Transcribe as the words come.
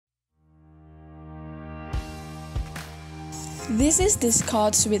This is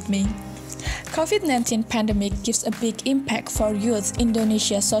Discords with me. COVID-19 pandemic gives a big impact for youth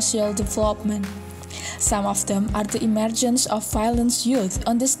Indonesia's social development. Some of them are the emergence of violent youth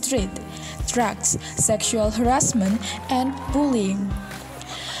on the street, drugs, sexual harassment, and bullying.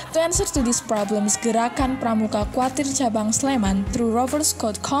 To answer to these problems, Gerakan Pramuka Kuatir Cabang Sleman through Rover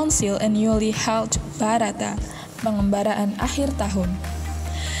Scout Council and newly held Barata, pengembaraan akhir tahun.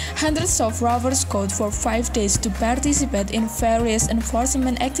 Hundreds of Rover Scouts for 5 days to participate in various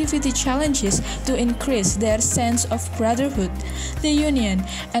enforcement activity challenges to increase their sense of brotherhood, the union,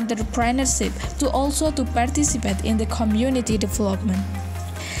 entrepreneurship, to also to participate in the community development.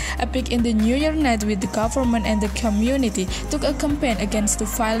 A peek in the New Year night with the government and the community took a campaign against the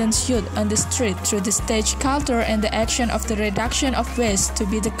violent youth on the street through the stage culture and the action of the reduction of waste to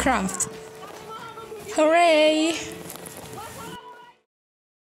be the craft. Hooray!